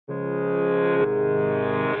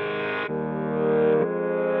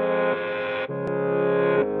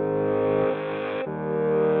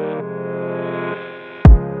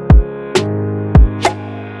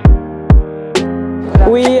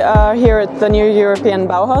are here at the New European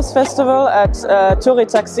Bauhaus Festival at Tour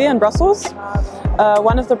Taxi in Brussels.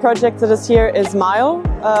 One of the projects that is here is MILE.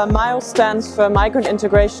 MILE stands for Migrant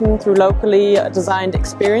Integration through Locally Designed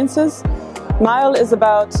Experiences. MILE is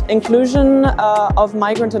about inclusion of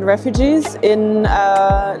migrant and refugees in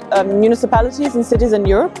municipalities and cities in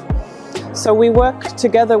Europe. So we work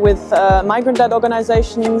together with migrant-led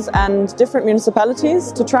organizations and different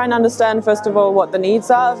municipalities to try and understand, first of all, what the needs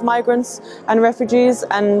are of migrants and refugees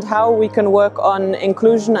and how we can work on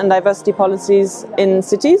inclusion and diversity policies in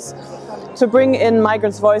cities to bring in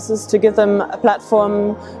migrants' voices, to give them a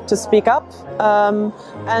platform to speak up.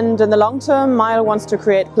 And in the long term, MILE wants to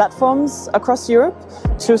create platforms across Europe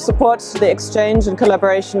to support the exchange and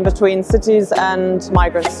collaboration between cities and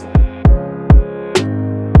migrants.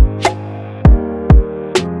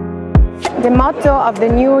 The motto of the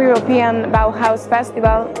New European Bauhaus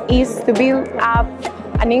Festival is to build up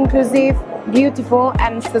an inclusive, beautiful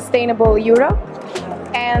and sustainable Europe.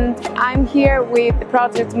 And I'm here with the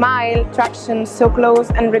project MILE, Traction, So Close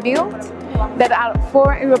and Rebuild, that are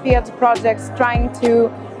 4 European projects trying to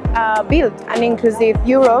build an inclusive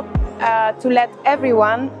Europe to let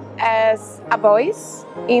everyone as a voice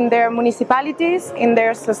in their municipalities, in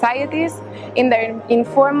their societies, in their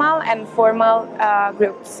informal and formal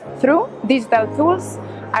groups, through digital tools,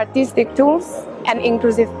 artistic tools and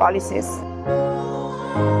inclusive policies.